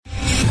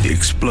The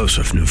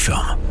explosive new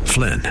film,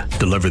 Flynn,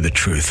 deliver the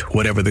truth,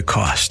 whatever the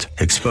cost,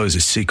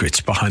 exposes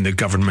secrets behind the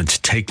government's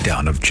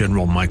takedown of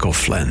General Michael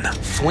Flynn.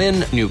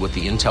 Flynn knew what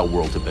the intel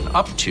world had been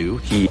up to.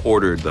 He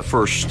ordered the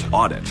first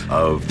audit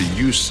of the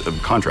use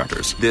of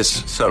contractors.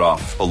 This set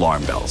off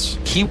alarm bells.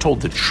 He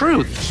told the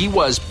truth. He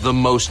was the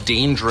most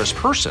dangerous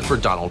person for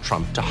Donald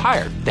Trump to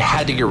hire. They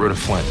had to get rid of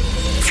Flynn.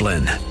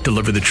 Flynn,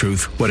 deliver the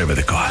truth, whatever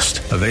the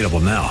cost. Available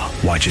now.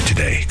 Watch it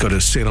today. Go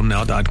to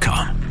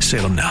salemnow.com.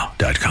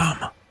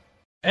 salemnow.com.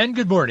 And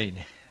good morning.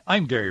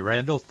 I'm Gary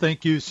Randall.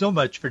 Thank you so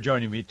much for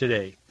joining me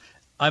today.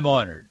 I'm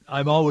honored.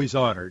 I'm always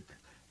honored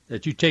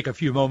that you take a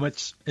few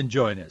moments and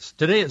join us.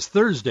 Today is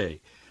Thursday,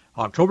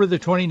 October the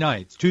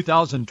 29th,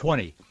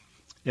 2020,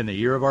 in the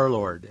year of our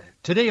Lord.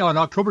 Today on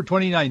October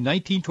 29,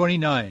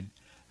 1929,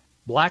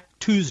 Black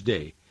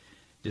Tuesday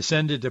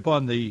descended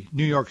upon the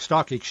New York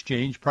Stock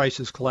Exchange.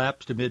 Prices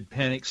collapsed amid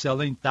panic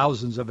selling.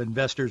 Thousands of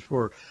investors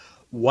were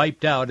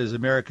wiped out as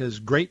America's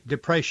Great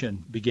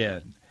Depression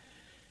began.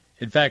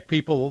 In fact,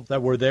 people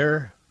that were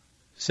there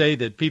say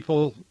that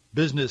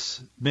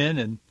businessmen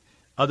and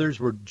others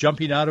were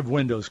jumping out of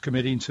windows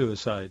committing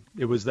suicide.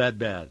 It was that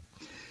bad.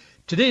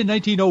 Today in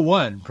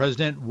 1901,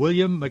 President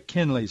William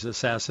McKinley's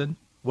assassin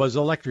was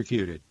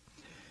electrocuted.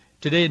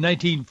 Today in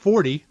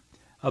 1940,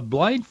 a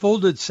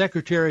blindfolded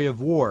Secretary of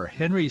War,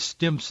 Henry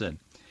Stimson,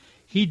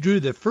 he drew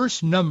the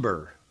first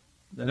number.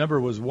 The number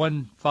was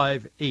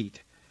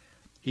 158.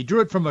 He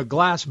drew it from a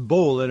glass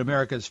bowl in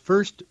America's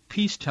first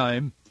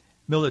peacetime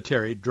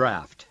military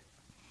draft.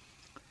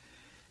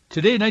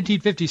 Today,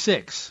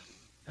 1956,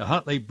 a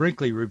Huntley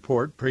Brinkley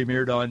report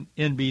premiered on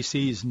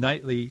NBC's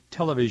nightly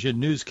television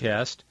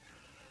newscast.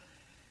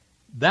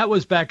 That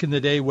was back in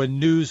the day when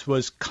news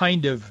was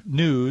kind of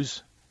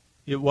news.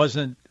 It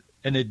wasn't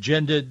an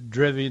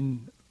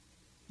agenda-driven,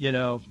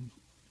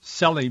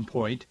 selling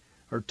point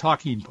or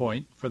talking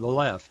point for the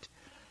left.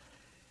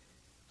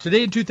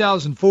 Today in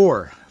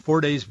 2004,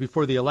 4 days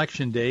before the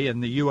election day in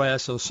the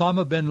U.S.,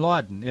 Osama bin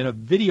Laden, in a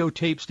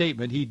videotape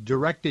statement, he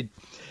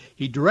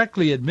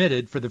directly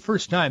admitted for the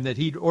first time that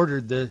he'd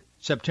ordered the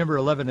September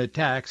 11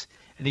 attacks,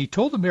 and he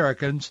told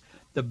Americans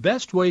the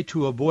best way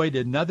to avoid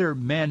another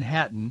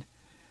Manhattan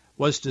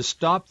was to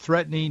stop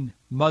threatening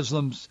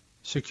Muslims'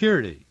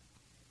 security.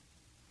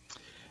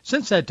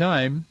 Since that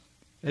time,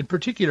 and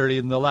particularly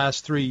in the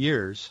last 3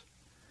 years,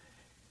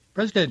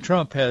 President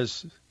Trump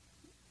has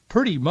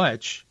pretty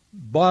much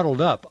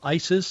bottled up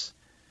ISIS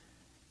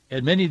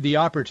and many of the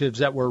operatives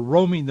that were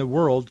roaming the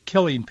world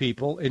killing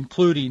people,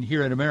 including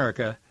here in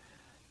America,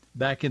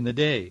 back in the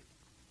day.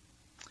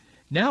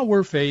 Now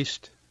we're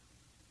faced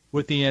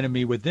with the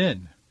enemy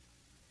within,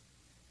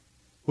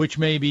 which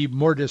may be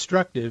more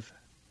destructive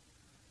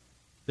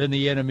than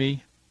the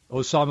enemy,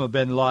 Osama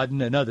bin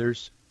Laden and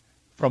others,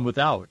 from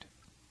without.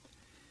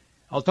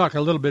 I'll talk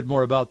a little bit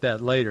more about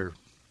that later.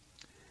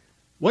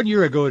 1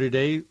 year ago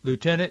today,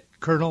 Lieutenant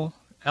Colonel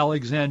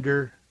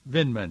Alexander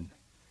Vindman,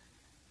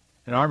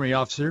 an Army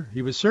officer,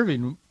 he was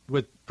serving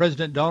with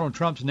President Donald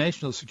Trump's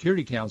National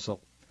Security Council.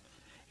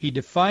 He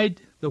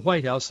defied the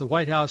White House. The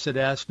White House had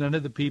asked none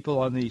of the people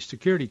on the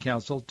Security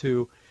Council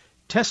to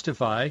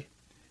testify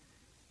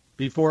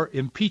before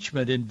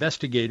impeachment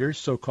investigators,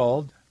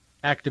 so-called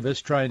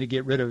activists trying to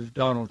get rid of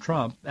Donald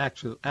Trump,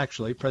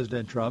 actually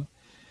President Trump.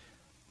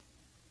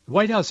 The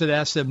White House had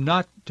asked them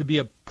not to be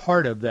a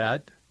part of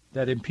that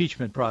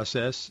impeachment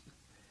process.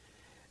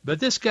 But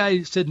this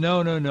guy said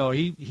no.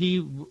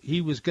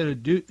 He was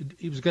going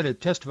to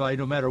testify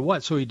no matter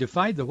what. So he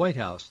defied the White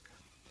House,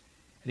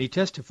 and he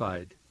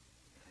testified,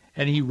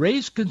 and he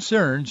raised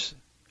concerns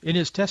in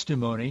his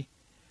testimony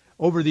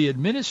over the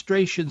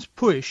administration's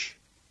push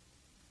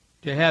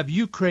to have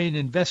Ukraine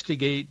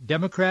investigate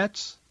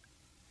Democrats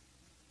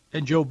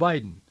and Joe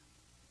Biden.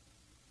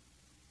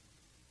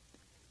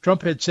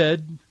 Trump had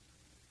said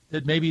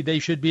that maybe they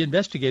should be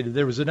investigated.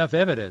 There was enough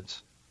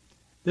evidence.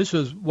 This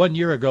was 1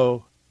 year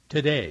ago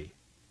today.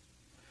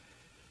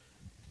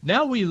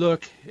 Now we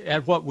look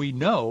at what we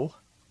know,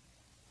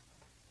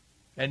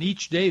 and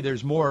each day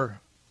there's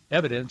more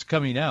evidence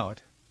coming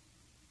out.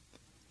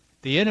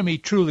 The enemy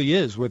truly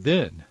is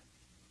within.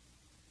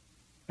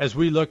 As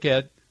we look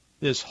at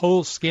this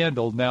whole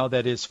scandal now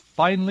that is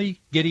finally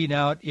getting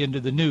out into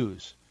the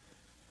news,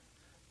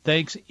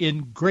 thanks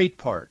in great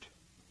part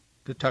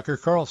to Tucker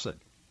Carlson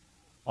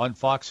on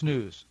Fox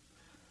News.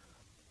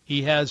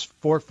 He has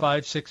 4,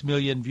 5, 6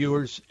 million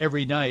viewers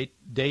every night,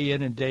 day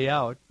in and day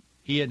out.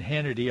 He and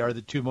Hannity are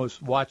the two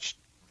most watched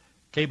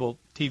cable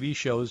TV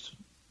shows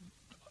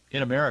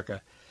in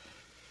America.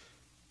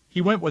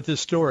 He went with this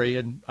story,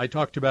 and I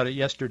talked about it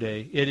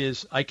yesterday.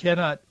 I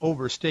cannot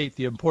overstate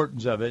the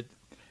importance of it,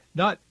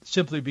 not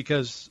simply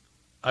because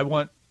I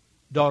want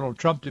Donald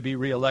Trump to be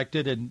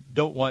reelected and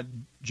don't want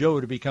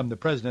Joe to become the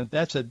president.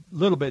 That's a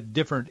little bit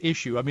different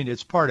issue. I mean,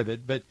 it's part of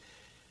it, but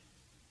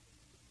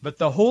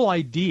the whole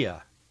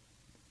idea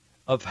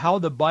of how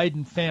the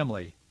Biden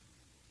family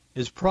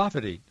is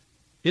profiting,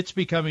 it's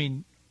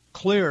becoming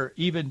clear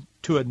even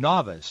to a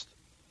novice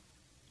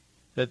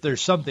that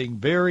there's something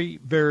very,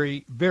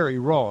 very, very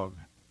wrong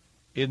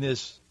in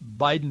this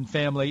Biden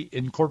family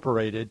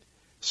incorporated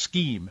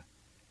scheme.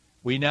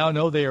 We now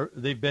know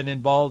they've been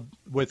involved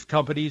with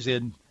companies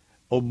in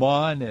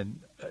Oman and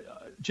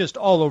just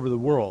all over the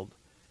world.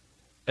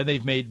 And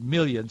they've made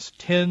millions,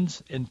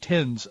 tens and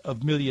tens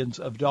of millions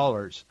of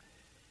dollars.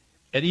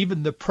 And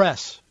even the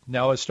press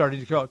now is starting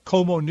to come out.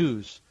 Como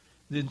News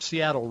in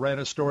Seattle ran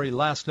a story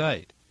last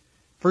night.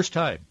 First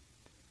time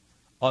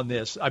on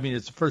this. I mean,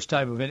 it's the first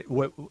time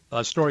of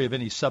a story of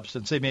any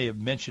substance. They may have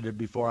mentioned it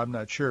before. I'm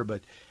not sure.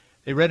 But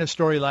they ran a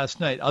story last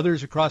night.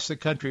 Others across the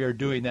country are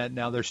doing that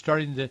now. They're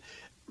starting to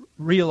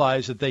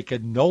realize that they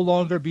can no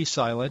longer be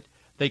silent.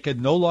 They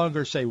can no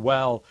longer say,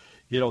 well,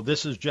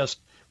 this is just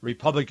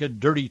Republican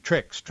dirty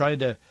tricks trying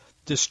to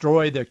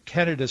destroy the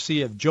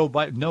candidacy of Joe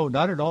Biden. No,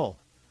 not at all.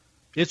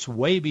 It's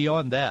way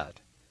beyond that.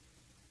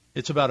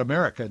 It's about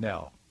America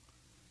now.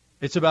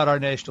 It's about our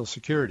national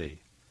security.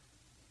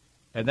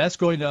 And that's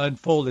going to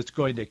unfold. It's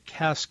going to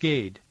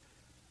cascade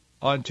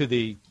onto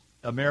the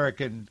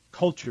American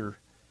culture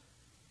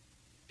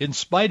in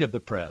spite of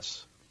the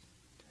press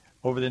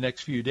over the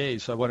next few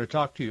days. So I want to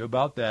talk to you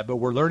about that. But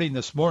we're learning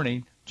this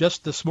morning,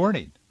 just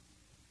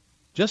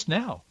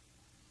now,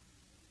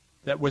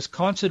 that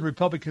Wisconsin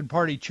Republican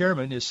Party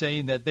chairman is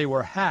saying that they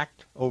were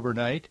hacked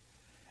overnight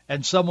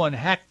and someone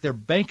hacked their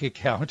bank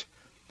account,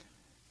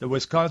 the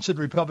Wisconsin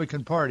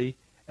Republican Party,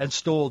 and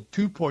stole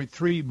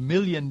 $2.3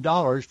 million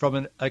from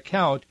an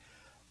account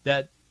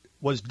that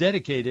was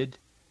dedicated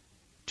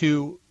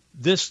to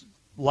this,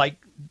 like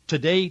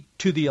today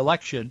to the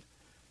election,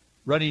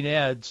 running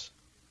ads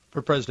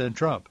for President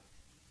Trump.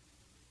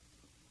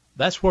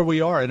 That's where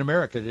we are in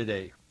America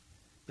today.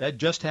 That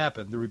just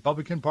happened. The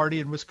Republican Party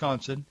in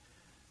Wisconsin,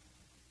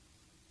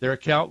 their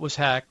account was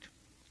hacked.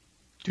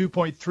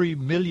 $2.3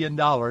 million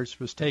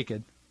was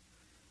taken.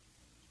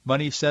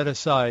 Money set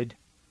aside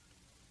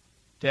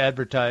to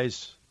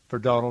advertise for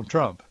Donald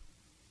Trump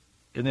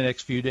in the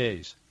next few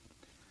days.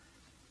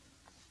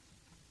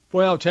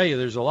 Boy, I'll tell you,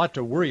 there's a lot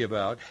to worry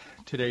about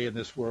today in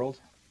this world.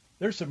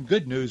 There's some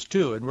good news,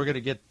 too, and we're going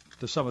to get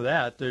to some of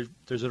that.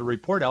 There's a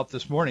report out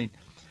this morning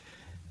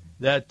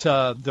that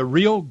the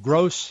real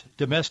gross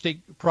domestic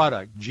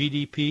product,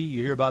 GDP,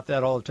 you hear about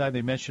that all the time.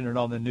 They mention it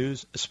on the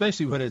news,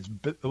 especially when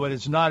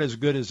it's not as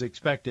good as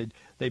expected.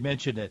 They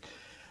mention it.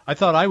 I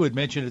thought I would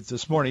mention it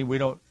this morning. We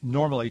don't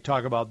normally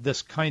talk about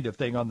this kind of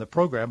thing on the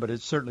program, but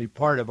it's certainly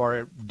part of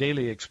our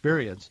daily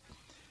experience.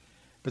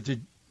 But the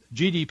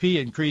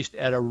GDP increased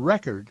at a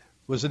record,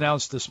 was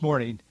announced this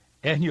morning,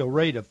 annual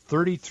rate of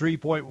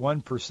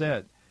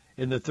 33.1%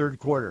 in the third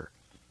quarter.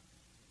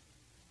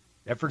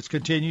 Efforts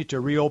continue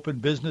to reopen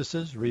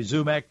businesses,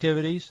 resume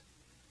activities,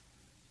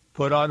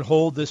 put on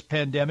hold this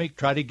pandemic,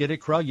 try to get it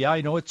across. Yeah,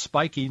 I know it's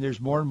spiking. There's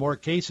more and more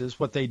cases.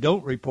 What they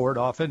don't report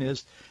often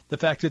is the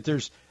fact that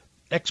there's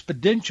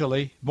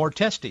exponentially more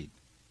testing.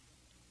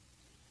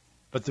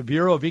 But the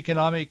Bureau of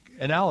Economic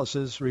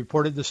Analysis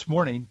reported this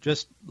morning,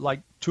 just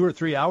like 2 or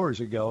 3 hours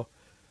ago,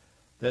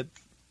 that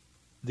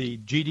the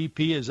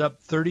GDP is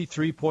up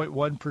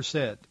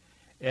 33.1%.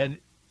 And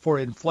for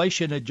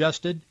inflation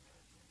adjusted,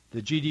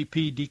 the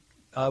GDP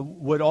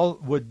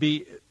would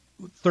be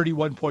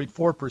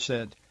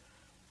 31.4%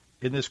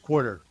 in this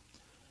quarter.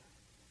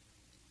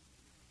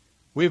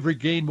 We've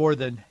regained more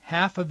than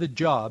half of the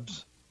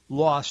jobs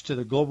lost to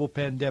the global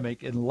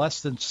pandemic in less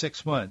than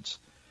 6 months.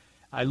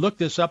 I looked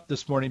this up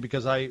this morning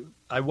because I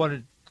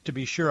wanted to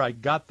be sure I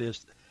got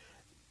this.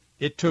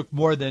 It took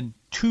more than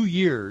 2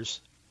 years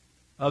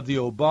of the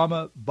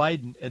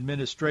Obama-Biden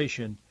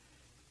administration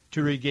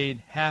to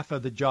regain half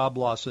of the job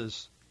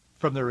losses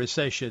from the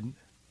recession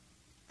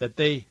that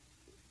they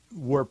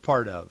were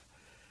part of.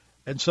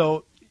 And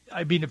so,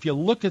 I mean, if you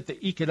look at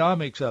the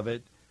economics of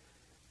it,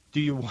 do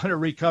you want to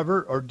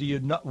recover or do you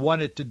not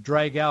want it to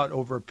drag out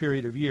over a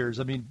period of years?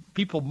 I mean,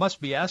 people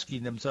must be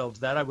asking themselves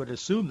that. I would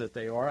assume that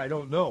they are. I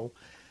don't know.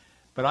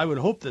 But I would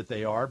hope that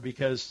they are,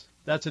 because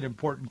that's an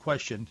important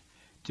question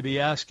to be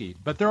asking.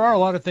 But there are a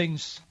lot of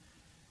things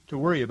to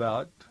worry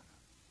about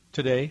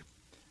today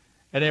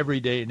and every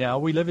day now.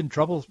 We live in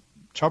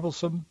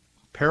troublesome,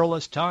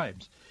 perilous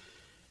times.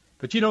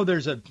 But, you know,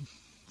 there's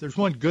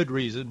one good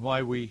reason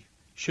why we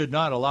should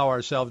not allow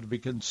ourselves to be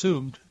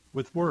consumed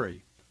with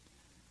worry.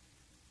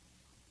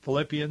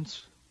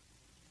 Philippians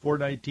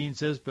 4:19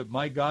 says, "But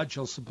my God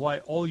shall supply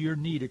all your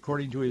need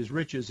according to his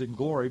riches in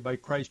glory by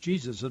Christ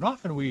Jesus." And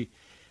often we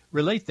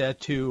relate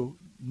that to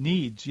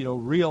needs, you know,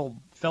 real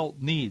felt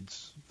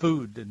needs,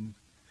 food and,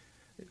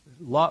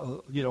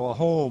 you know, a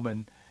home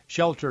and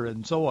shelter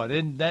and so on.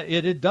 And that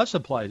it does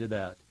apply to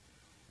that.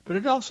 But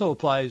it also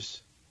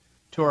applies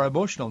to our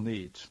emotional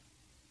needs.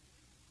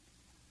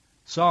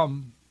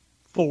 Psalm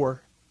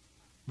 4,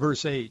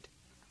 verse 8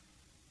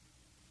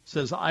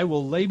 says, "I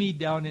will lay me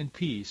down in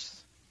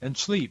peace and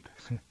sleep,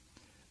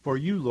 for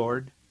you,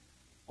 Lord,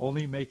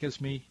 only makest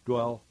me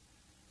dwell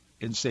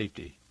in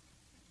safety."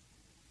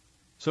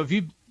 So if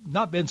you've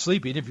not been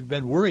sleeping, if you've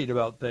been worried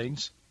about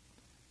things,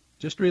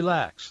 just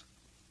relax.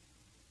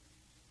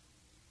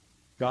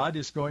 God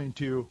is going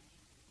to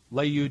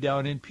lay you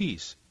down in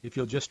peace if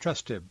you'll just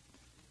trust him.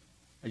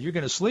 And you're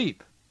going to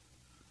sleep.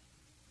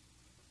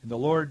 And the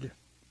Lord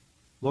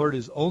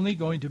is only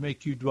going to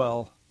make you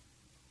dwell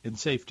in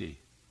safety.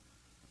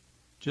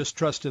 Just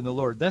trust in the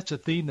Lord. That's a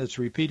theme that's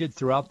repeated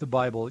throughout the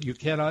Bible. You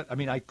cannot,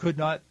 I could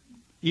not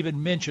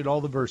even mention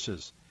all the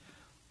verses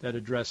that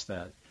address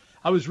that.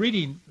 I was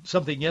reading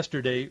something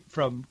yesterday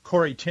from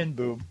Corrie ten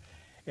Boom,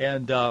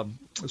 and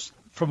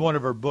from one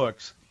of her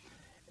books,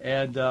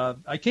 and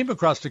I came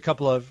across a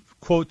couple of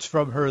quotes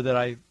from her that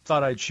I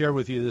thought I'd share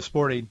with you this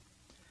morning,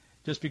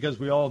 just because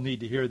we all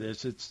need to hear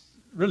this. It's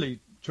really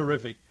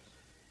terrific.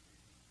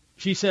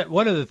 She said,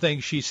 one of the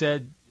things she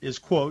said is,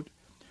 quote,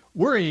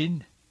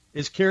 "Worrying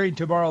is carrying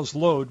tomorrow's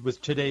load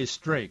with today's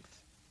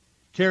strength,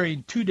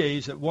 carrying 2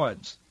 days at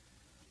once.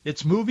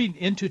 It's moving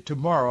into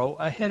tomorrow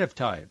ahead of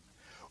time.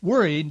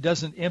 Worrying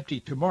doesn't empty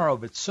tomorrow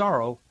of its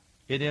sorrow.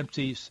 It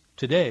empties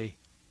today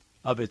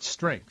of its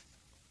strength."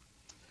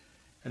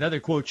 Another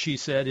quote she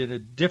said in a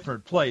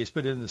different place,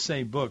 but in the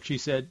same book, she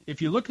said,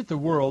 "If you look at the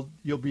world,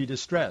 you'll be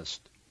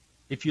distressed.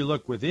 If you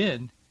look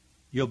within,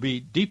 you'll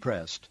be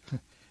depressed.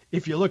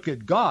 If you look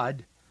at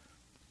God,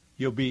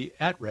 you'll be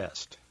at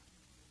rest."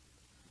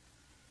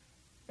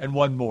 And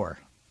one more.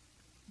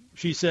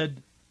 She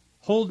said,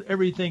 "Hold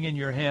everything in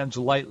your hands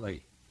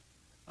lightly.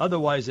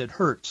 Otherwise it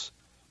hurts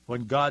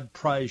when God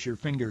pries your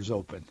fingers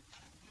open."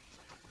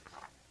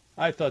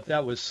 I thought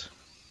that was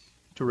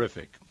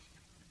terrific.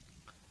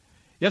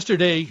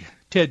 Yesterday,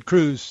 Ted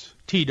Cruz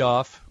teed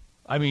off.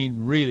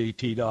 Really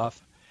teed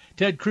off.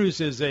 Ted Cruz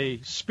is a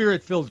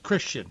spirit-filled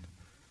Christian.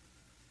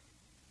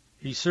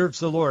 He serves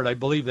the Lord. I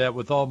believe that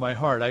with all my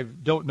heart. I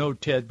don't know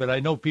Ted, but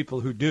I know people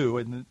who do,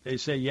 and they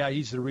say, yeah,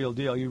 he's the real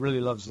deal. He really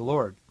loves the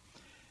Lord.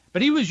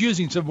 But he was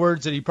using some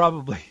words that he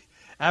probably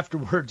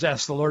afterwards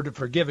asked the Lord to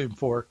forgive him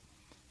for.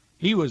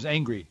 He was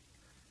angry.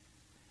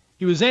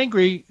 He was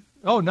angry,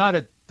 not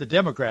at the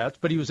Democrats,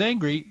 but he was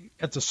angry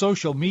at the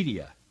social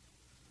media.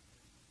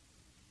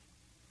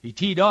 He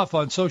teed off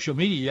on social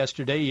media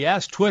yesterday. He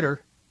asked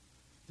Twitter,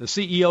 the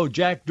CEO,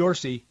 Jack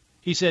Dorsey,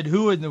 he said,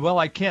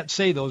 I can't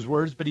say those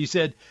words, but he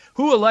said,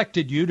 who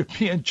elected you to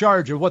be in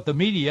charge of what the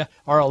media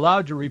are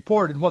allowed to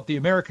report and what the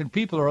American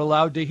people are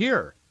allowed to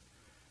hear?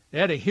 They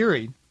had a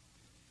hearing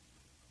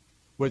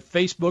with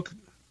Facebook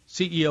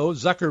CEO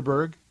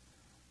Zuckerberg,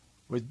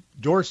 with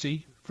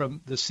Dorsey from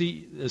the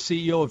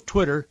CEO of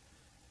Twitter,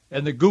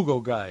 and the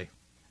Google guy.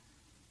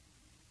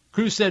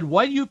 Cruz said,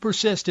 why do you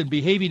persist in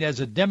behaving as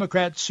a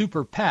Democrat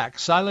super PAC,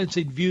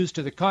 silencing views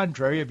to the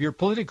contrary of your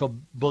political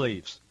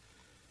beliefs?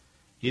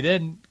 He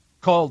then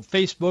called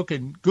Facebook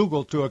and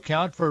Google to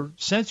account for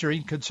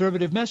censoring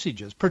conservative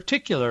messages,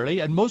 particularly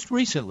and most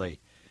recently,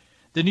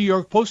 the New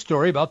York Post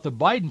story about the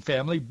Biden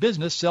family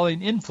business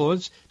selling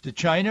influence to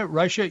China,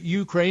 Russia,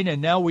 Ukraine,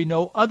 and now we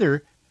know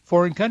other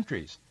foreign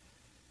countries.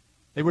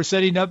 They were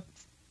setting up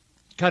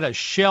kind of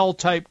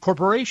shell-type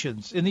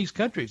corporations in these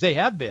countries. They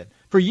have been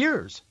for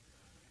years.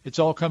 It's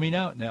all coming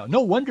out now.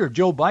 No wonder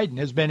Joe Biden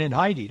has been in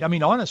hiding.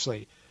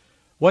 Honestly,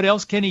 what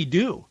else can he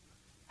do?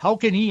 How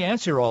can he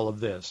answer all of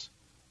this?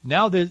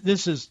 Now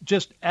this is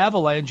just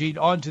avalanching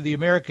onto the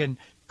American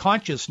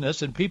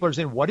consciousness, and people are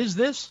saying, what is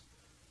this?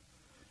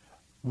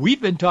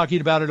 We've been talking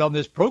about it on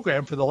this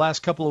program for the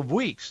last couple of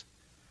weeks.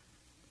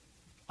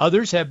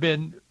 Others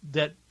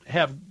that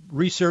have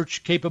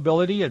research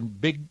capability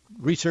and big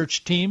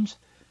research teams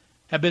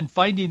have been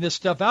finding this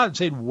stuff out and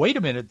saying, wait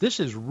a minute, this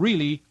is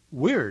really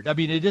weird.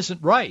 It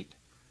isn't right.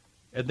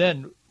 And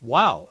then,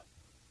 wow,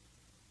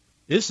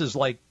 this is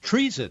like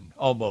treason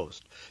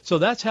almost. So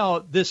that's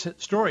how this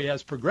story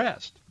has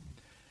progressed.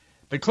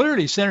 But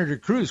clearly Senator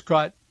Cruz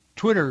caught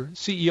Twitter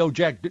CEO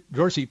Jack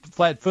Dorsey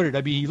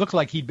flat-footed. He looked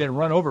like he'd been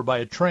run over by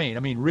a train.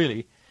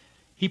 Really,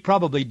 he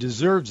probably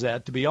deserves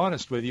that, to be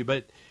honest with you.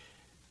 But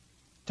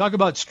talk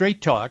about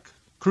straight talk.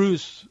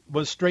 Cruz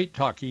was straight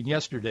talking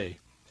yesterday.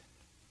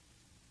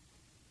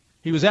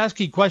 He was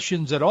asking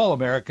questions that all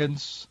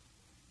Americans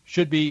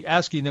should be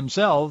asking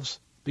themselves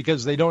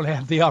because they don't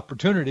have the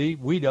opportunity,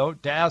 we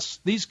don't, to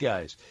ask these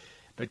guys.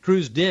 But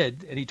Cruz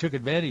did, and he took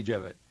advantage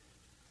of it.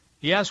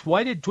 He asked,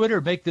 why did Twitter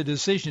make the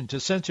decision to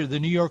censor the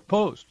New York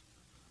Post?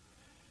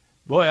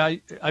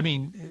 Boy,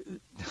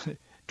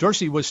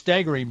 Dorsey was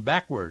staggering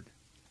backward.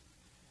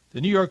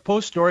 The New York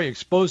Post story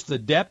exposed the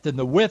depth and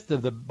the width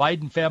of the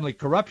Biden family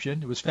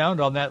corruption. It was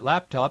found on that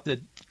laptop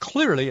that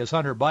clearly is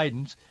Hunter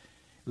Biden's.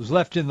 It was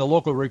left in the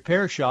local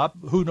repair shop.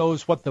 Who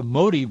knows what the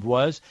motive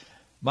was?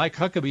 Mike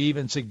Huckabee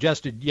even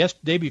suggested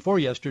day before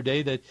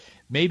yesterday that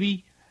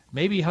maybe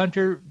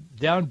Hunter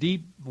down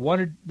deep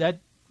wanted that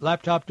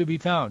laptop to be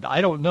found.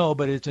 I don't know,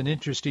 but it's an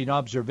interesting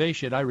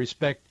observation. I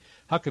respect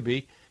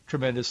Huckabee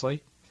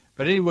tremendously.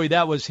 But anyway,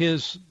 that was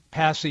his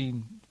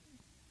passing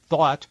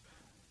thought.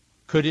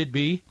 Could it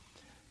be?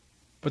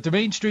 But the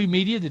mainstream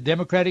media, the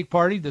Democratic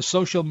Party, the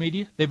social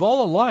media, they've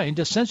all aligned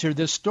to censor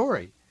this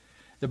story.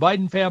 The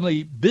Biden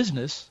family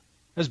business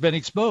has been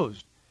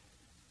exposed.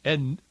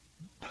 And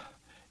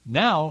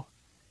now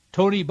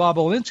Tony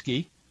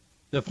Bobulinski,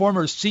 the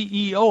former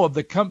CEO of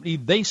the company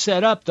they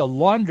set up to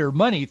launder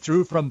money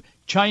through from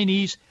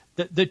Chinese,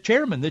 the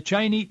chairman, the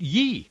Chinese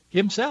Yi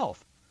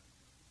himself.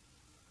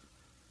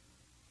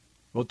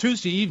 Well,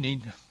 Tuesday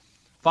evening,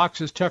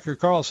 Fox's Tucker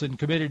Carlson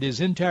committed his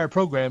entire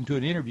program to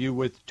an interview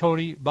with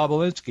Tony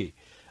Bobulinski.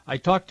 I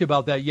talked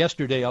about that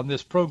yesterday on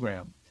this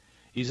program.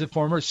 He's a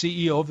former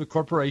CEO of the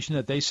corporation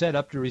that they set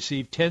up to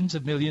receive tens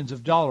of millions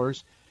of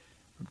dollars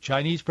from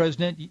Chinese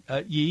President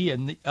Yi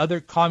and the other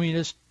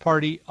Communist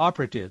Party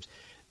operatives.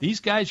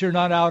 These guys are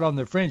not out on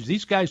the fringe.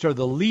 These guys are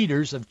the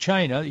leaders of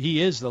China.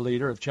 He is the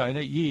leader of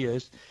China. Yi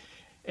is.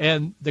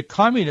 And the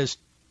Communist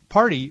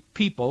Party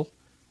people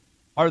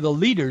are the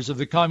leaders of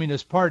the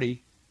Communist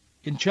Party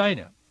in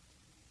China.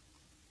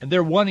 And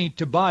they're wanting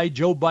to buy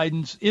Joe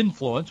Biden's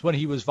influence when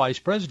he was vice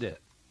president.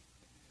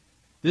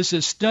 This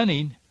is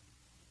stunning,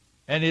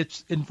 and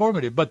it's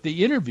informative. But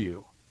the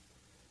interview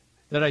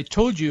that I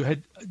told you,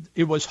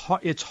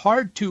 it's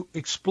hard to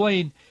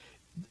explain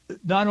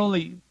not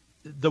only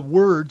the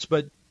words,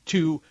 but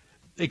to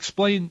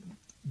explain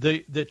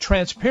the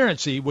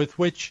transparency with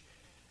which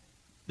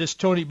this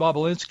Tony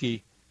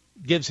Bobulinski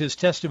gives his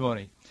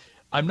testimony.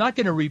 I'm not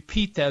going to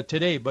repeat that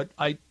today, but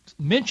I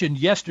mentioned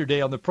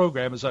yesterday on the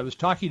program as I was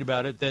talking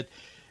about it that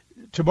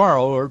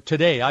tomorrow or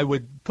today I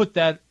would put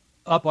that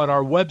up on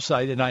our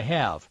website, and I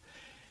have.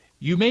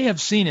 You may have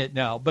seen it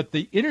now, but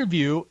the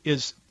interview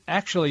is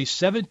actually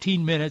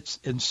 17 minutes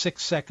and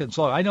 6 seconds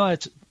long. I know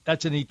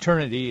that's an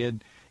eternity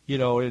in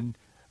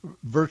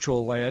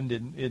virtual land,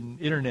 in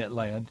internet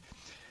land,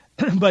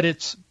 but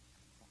it's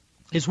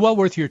well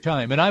worth your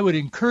time. And I would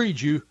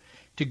encourage you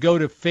to go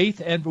to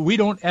Faith, and we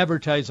don't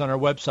advertise on our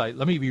website.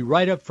 Let me be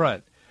right up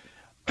front.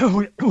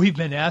 We've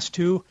been asked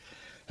to,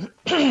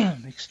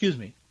 excuse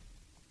me,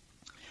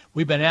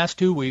 we've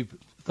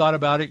thought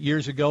about it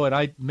years ago, and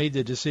I made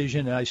the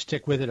decision, and I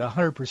stick with it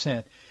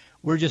 100%.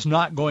 We're just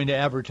not going to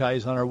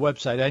advertise on our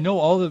website. I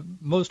know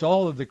most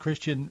all of the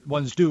Christian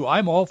ones do.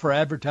 I'm all for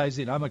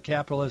advertising. I'm a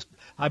capitalist.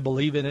 I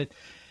believe in it.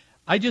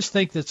 I just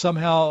think that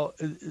somehow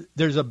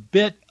there's a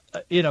bit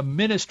in a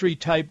ministry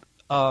type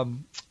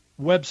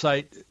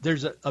website,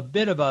 there's a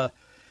bit of a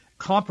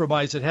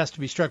compromise that has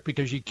to be struck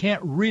because you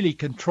can't really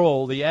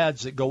control the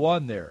ads that go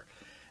on there.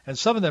 And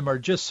some of them are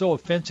just so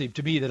offensive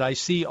to me that I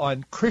see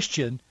on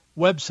Christian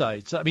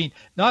websites. I mean,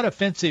 not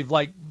offensive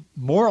like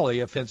morally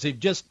offensive,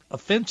 just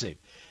offensive.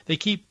 They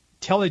keep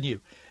telling you,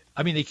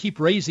 they keep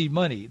raising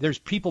money. There's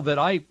people that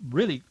I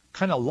really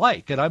kind of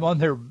like, and I'm on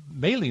their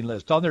mailing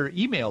list, on their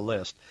email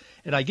list,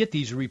 and I get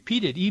these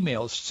repeated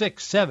emails,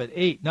 6, 7,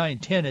 8, 9,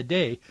 10 a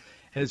day,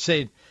 and it's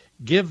saying,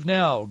 give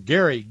now,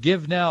 Gary,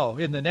 give now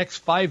in the next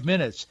 5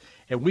 minutes,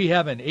 and we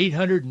have an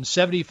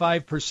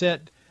 875%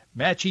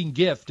 matching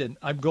gift. And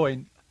I'm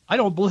going, I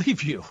don't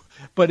believe you.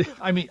 But,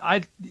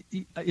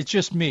 it's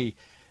just me.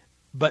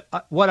 But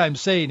what I'm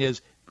saying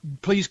is,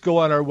 please go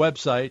on our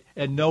website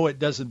and know it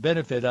doesn't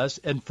benefit us.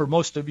 And for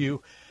most of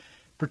you,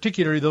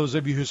 particularly those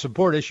of you who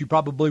support us, you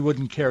probably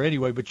wouldn't care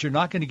anyway, but you're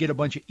not going to get a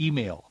bunch of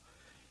email.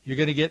 You're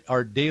going to get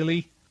our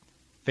daily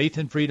Faith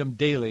and Freedom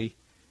Daily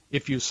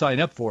if you sign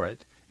up for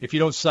it. If you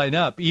don't sign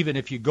up, even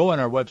if you go on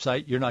our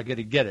website, you're not going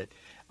to get it.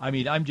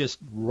 I'm just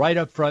right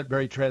up front,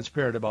 very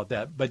transparent about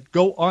that. But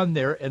go on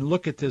there and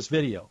look at this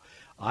video.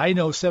 I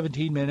know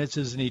 17 minutes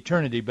is an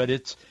eternity,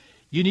 but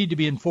you need to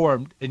be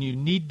informed, and you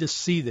need to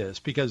see this,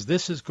 because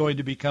this is going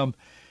to become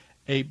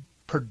a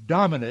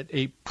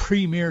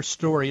premier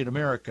story in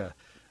America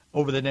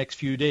over the next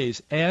few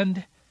days.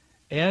 And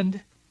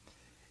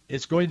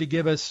it's going to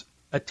give us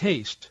a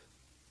taste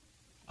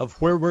of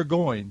where we're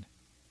going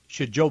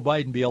should Joe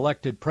Biden be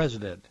elected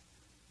president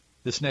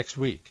this next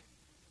week.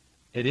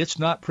 And it's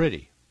not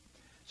pretty.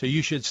 So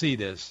you should see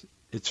this.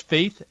 It's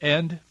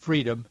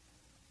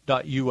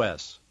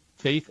faithandfreedom.us.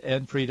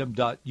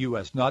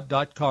 Faithandfreedom.us.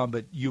 Not .com,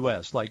 but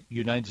US, like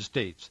United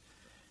States.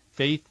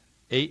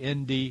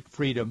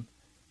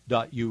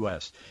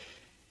 faithandfreedom.us.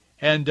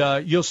 And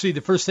you'll see,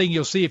 the first thing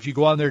you'll see if you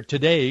go on there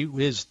today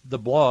is the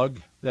blog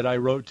that I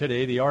wrote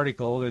today, the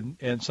article,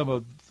 and some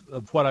of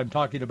what I'm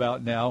talking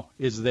about now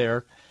is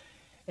there.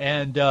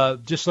 And bring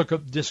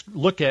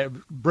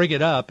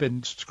it up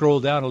and scroll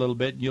down a little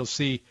bit, and you'll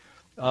see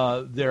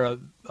there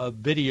a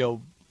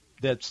video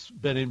that's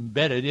been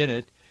embedded in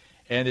it,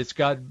 and it's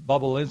got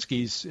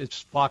Bobulinski's. It's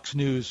Fox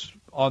News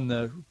on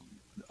the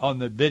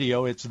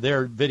video. It's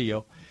their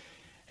video,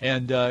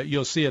 and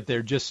you'll see it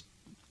there. Just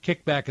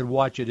kick back and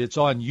watch it. It's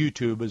on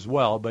YouTube as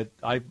well, but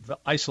I've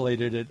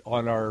isolated it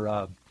on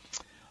our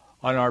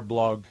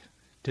blog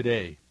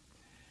today.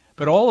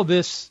 But all of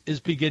this is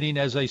beginning,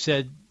 as I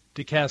said,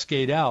 to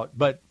cascade out.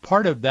 But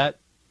part of that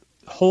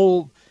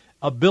whole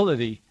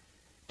ability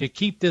to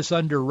keep this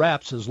under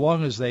wraps as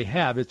long as they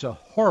have, it's a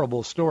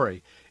horrible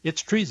story.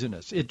 It's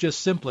treasonous. It just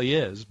simply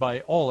is,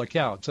 by all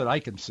accounts that I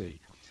can see.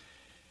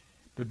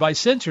 But by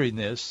censoring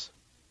this,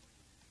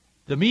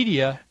 the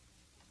media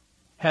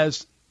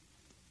has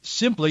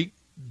simply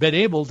been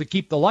able to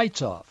keep the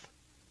lights off.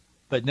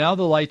 But now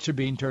the lights are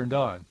being turned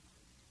on.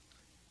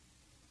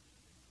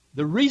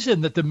 The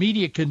reason that the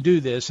media can do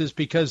this is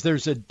because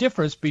there's a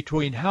difference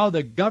between how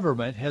the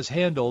government has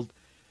handled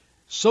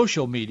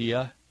social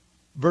media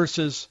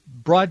versus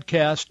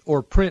broadcast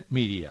or print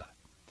media.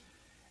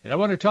 And I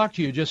want to talk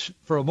to you just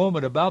for a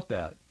moment about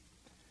that.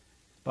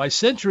 By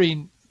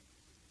censoring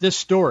this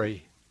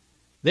story,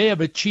 They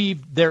have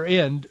achieved their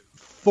end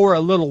for a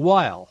little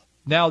while.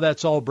 Now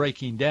that's all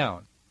breaking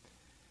down.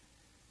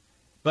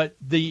 But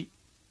the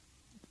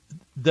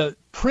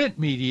print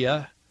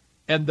media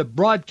and the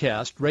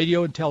broadcast,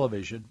 radio and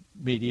television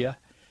media,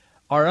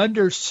 are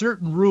under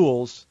certain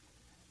rules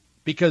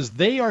because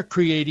they are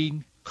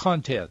creating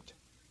content.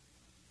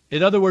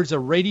 In other words, a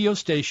radio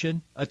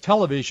station, a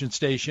television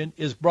station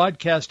is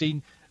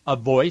broadcasting a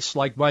voice,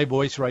 like my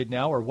voice right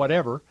now or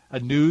whatever, a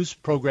news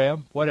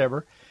program,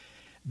 whatever.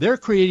 They're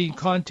creating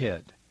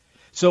content.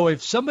 So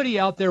if somebody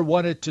out there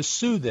wanted to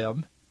sue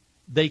them,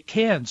 they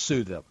can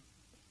sue them.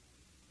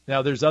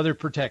 Now, there's other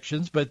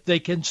protections, but they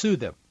can sue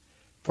them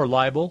for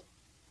libel.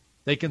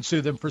 They can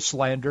sue them for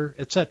slander,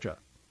 etc.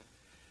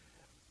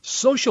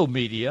 Social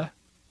media,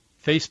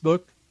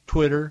 Facebook,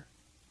 Twitter,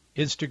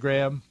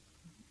 Instagram,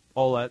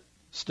 all that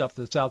stuff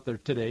that's out there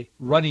today,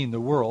 running the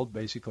world,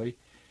 basically.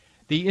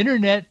 The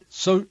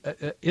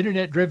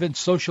internet-driven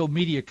social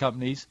media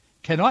companies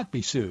cannot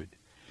be sued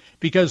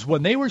because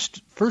when they were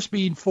first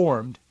being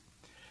formed,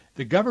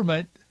 the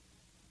government,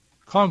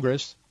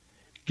 Congress,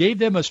 gave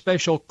them a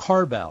special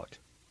carve-out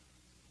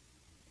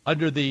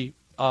under the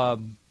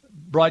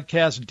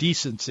broadcast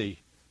decency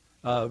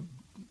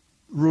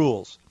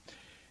rules.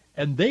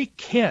 And they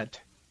can't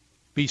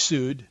be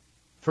sued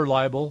for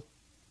libel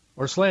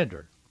or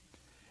slander.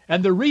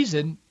 And the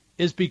reason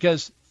is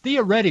because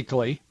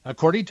theoretically,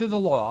 according to the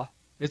law,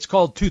 it's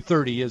called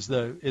 230 is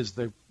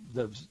the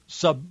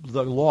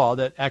law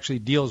that actually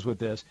deals with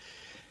this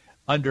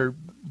under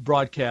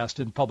broadcast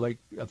and public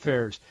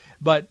affairs.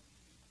 But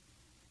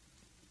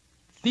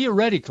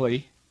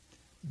theoretically,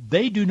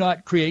 they do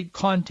not create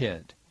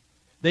content.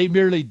 They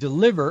merely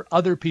deliver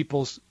other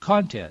people's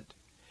content.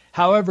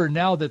 However,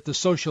 now that the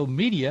social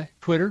media,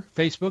 Twitter,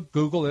 Facebook,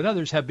 Google, and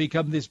others have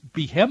become this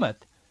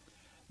behemoth,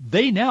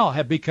 they now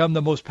have become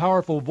the most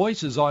powerful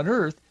voices on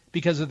earth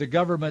because of the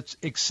government's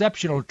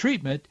exceptional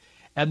treatment,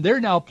 and they're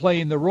now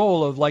playing the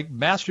role of like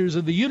masters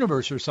of the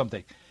universe or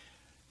something.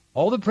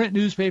 All the print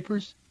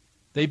newspapers,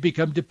 they've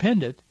become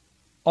dependent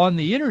on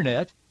the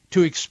internet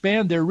to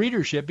expand their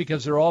readership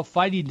because they're all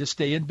fighting to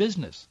stay in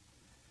business.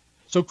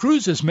 So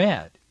Cruz is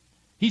mad.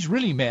 He's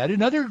really mad,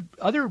 and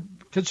other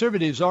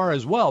conservatives are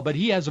as well, but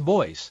he has a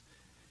voice,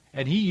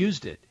 and he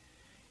used it.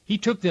 He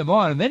took them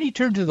on, and then he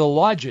turned to the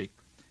logic,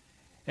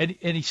 and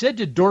he said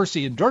to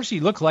Dorsey, and Dorsey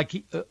looked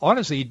like,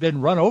 honestly, he'd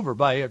been run over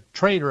by a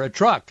train or a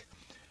truck.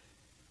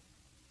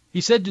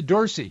 He said to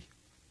Dorsey,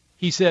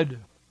 he said,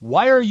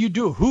 why are you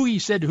who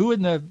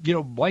in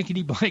the,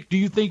 blankety blank do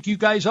you think you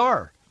guys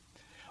are?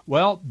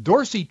 Well,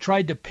 Dorsey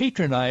tried to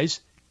patronize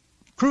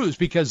Cruz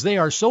because they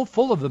are so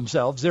full of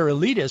themselves, they're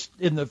elitist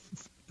in the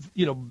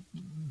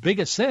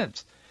biggest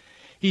sense.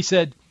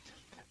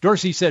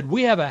 Dorsey said,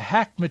 we have a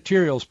hacked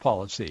materials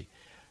policy,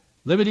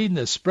 limiting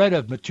the spread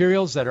of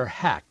materials that are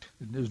hacked.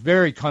 It was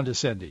very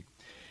condescending.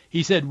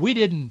 He said, we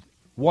didn't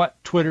want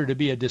Twitter to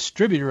be a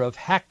distributor of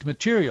hacked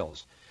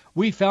materials.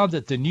 We found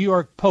that the New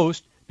York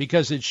Post,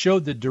 because it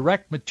showed the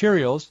direct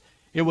materials,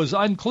 it was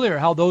unclear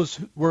how those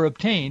were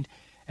obtained,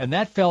 and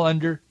that fell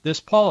under this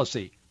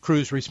policy.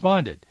 Cruz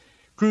responded.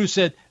 Cruz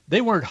said,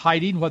 they weren't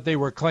hiding what they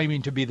were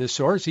claiming to be the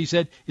source. He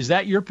said, is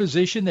that your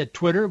position that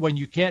Twitter, when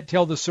you can't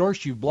tell the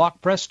source, you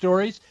block press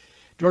stories?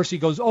 Dorsey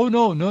goes, oh,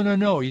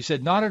 no. He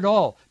said, not at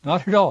all,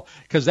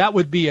 because that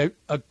would be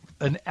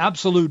an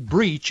absolute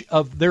breach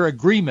of their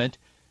agreement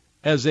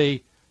as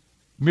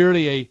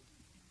merely a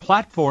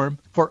platform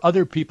for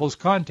other people's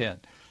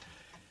content.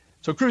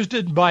 So Cruz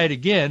didn't buy it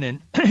again,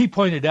 and he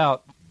pointed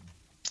out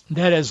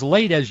that as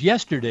late as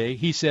yesterday,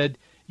 he said,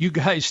 you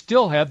guys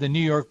still have the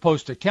New York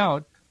Post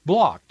account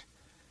blocked.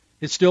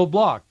 It's still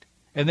blocked.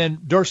 And then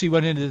Dorsey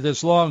went into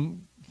this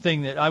long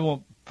thing that I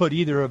won't put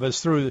either of us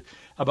through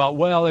about,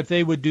 well, if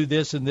they would do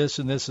this and this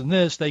and this and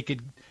this, they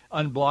could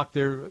unblock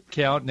their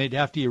account and they'd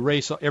have to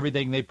erase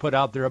everything they put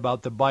out there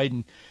about the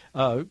Biden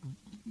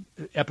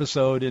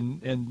episode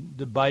and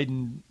the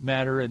Biden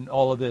matter and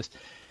all of this.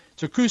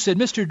 So Cruz said,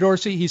 Mr.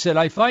 Dorsey, he said,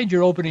 I find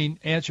your opening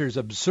answers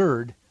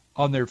absurd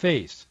on their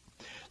face.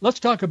 Let's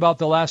talk about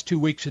the last 2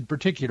 weeks in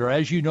particular.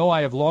 As you know,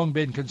 I have long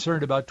been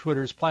concerned about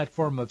Twitter's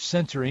platform of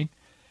censoring,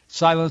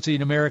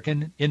 silencing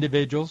American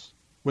individuals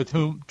with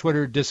whom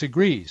Twitter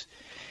disagrees.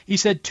 He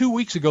said 2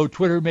 weeks ago,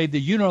 Twitter made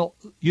the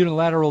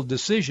unilateral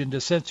decision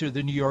to censor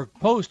the New York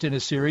Post in a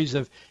series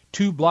of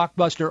 2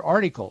 blockbuster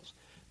articles,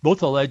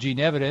 both alleging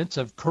evidence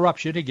of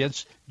corruption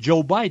against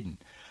Joe Biden.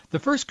 The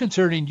first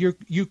concerning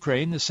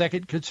Ukraine, the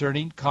second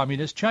concerning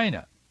communist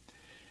China.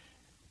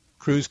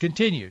 Cruz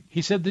continued.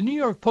 He said, the New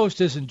York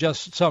Post isn't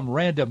just some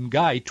random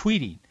guy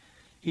tweeting.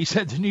 He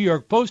said the New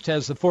York Post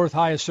has the 4th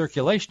highest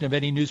circulation of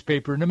any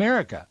newspaper in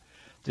America.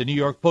 The New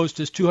York Post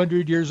is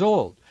 200 years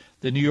old.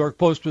 The New York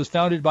Post was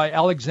founded by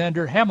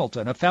Alexander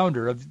Hamilton, a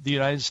founder of the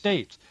United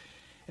States.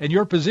 And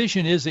your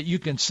position is that you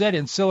can sit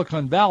in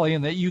Silicon Valley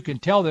and that you can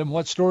tell them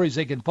what stories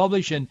they can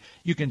publish and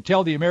you can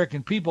tell the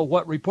American people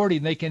what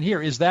reporting they can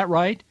hear. Is that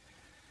right?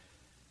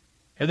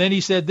 And then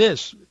he said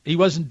this. He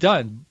wasn't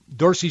done.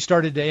 Dorsey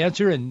started to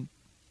answer and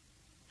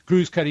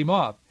Cruz cut him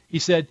off. He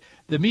said,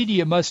 the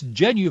media must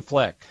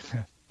genuflect.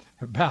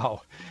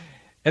 bow,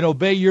 and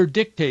obey your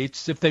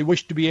dictates if they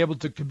wish to be able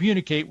to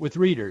communicate with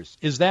readers.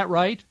 Is that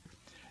right?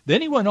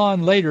 Then he went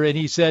on later and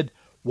he said,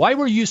 why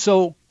were you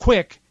so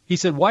quick? He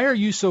said, why are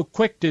you so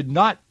quick to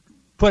not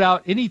put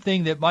out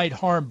anything that might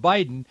harm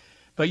Biden,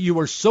 but you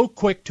were so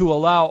quick to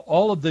allow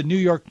all of the New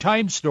York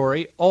Times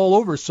story all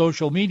over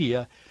social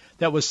media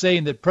that was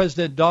saying that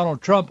President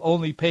Donald Trump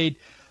only paid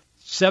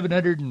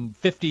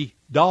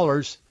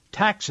 $750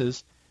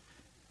 taxes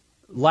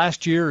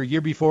last year or year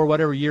before,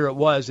 whatever year it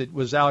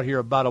was out here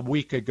about a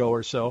week ago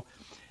or so.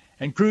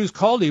 And Cruz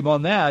called him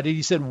on that, and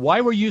he said, why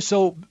were you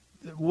so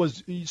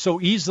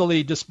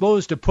easily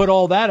disposed to put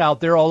all that out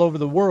there all over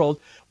the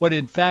world when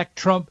in fact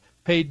Trump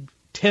paid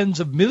tens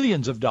of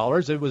millions of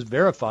dollars, it was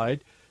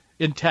verified,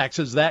 in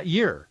taxes that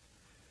year?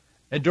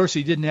 And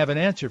Dorsey didn't have an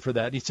answer for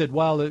that. He said,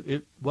 well,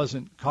 it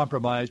wasn't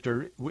compromised,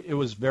 or it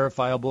was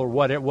verifiable, or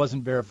what, it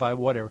wasn't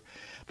verifiable, whatever.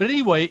 But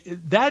anyway,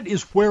 that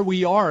is where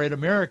we are in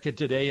America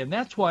today, and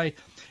that's why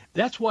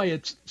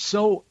it's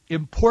so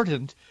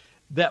important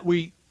that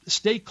we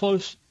stay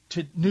close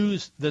to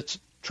news that's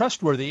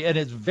trustworthy, and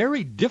it's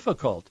very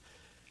difficult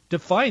to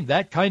find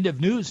that kind of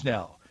news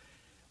now.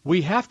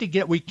 We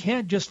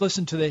can't just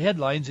listen to the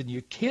headlines, and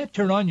you can't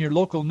turn on your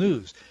local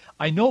news.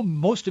 I know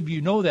most of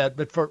you know that,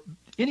 but for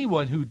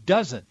anyone who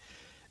doesn't,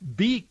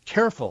 be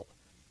careful.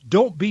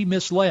 Don't be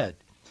misled.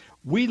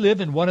 We live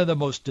in one of the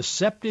most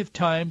deceptive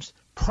times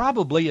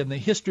probably in the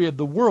history of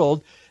the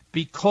world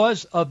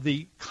because of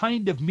the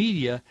kind of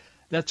media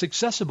that's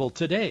accessible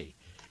today.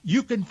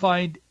 You can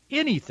find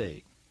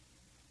anything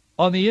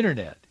on the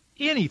internet,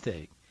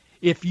 anything.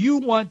 If you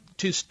want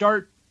to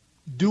start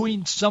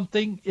doing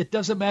something, it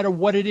doesn't matter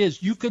what it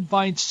is. You can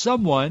find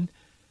someone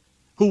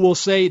who will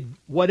say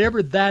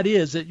whatever that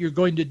is that you're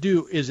going to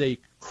do is a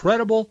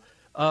credible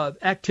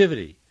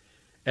activity.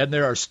 And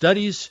there are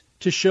studies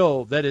to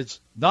show that it's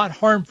not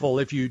harmful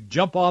if you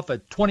jump off a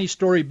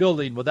 20-story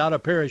building without a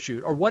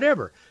parachute or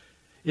whatever.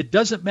 It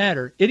doesn't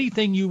matter.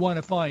 Anything you want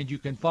to find, you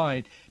can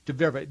find to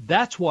verify.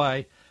 That's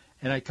why,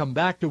 and I come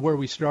back to where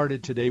we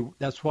started today,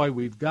 that's why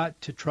we've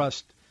got to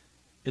trust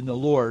in the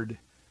Lord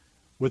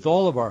with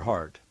all of our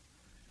heart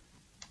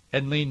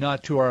and lean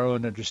not to our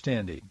own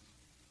understanding.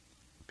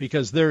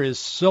 Because there is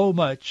so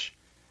much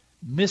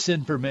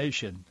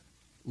misinformation,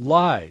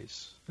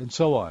 lies, and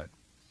so on.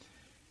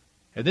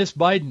 And this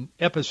Biden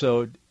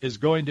episode is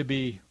going to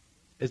be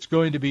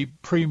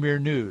premier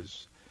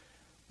news.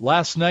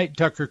 Last night,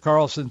 Tucker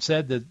Carlson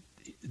said that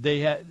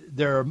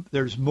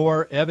there's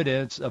more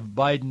evidence of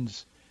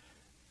Biden's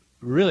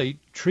really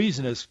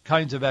treasonous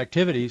kinds of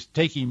activities,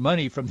 taking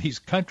money from these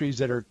countries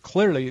that are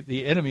clearly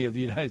the enemy of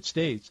the United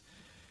States.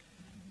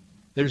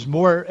 There's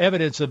more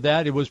evidence of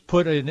that. It was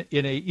put in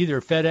either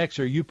FedEx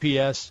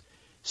or UPS,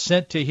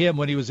 sent to him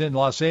when he was in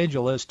Los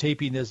Angeles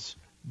taping this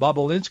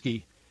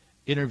Bobulinski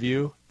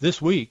interview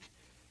this week.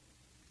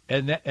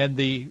 And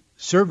the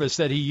service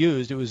that he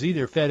used, it was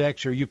either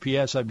FedEx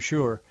or UPS, I'm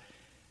sure.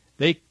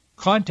 They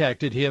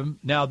contacted him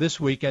now this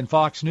week and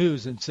Fox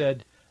News and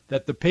said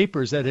that the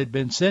papers that had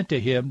been sent to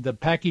him, the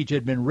package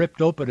had been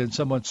ripped open and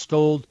someone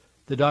stole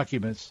the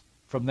documents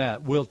from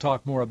that. We'll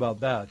talk more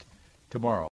about that tomorrow.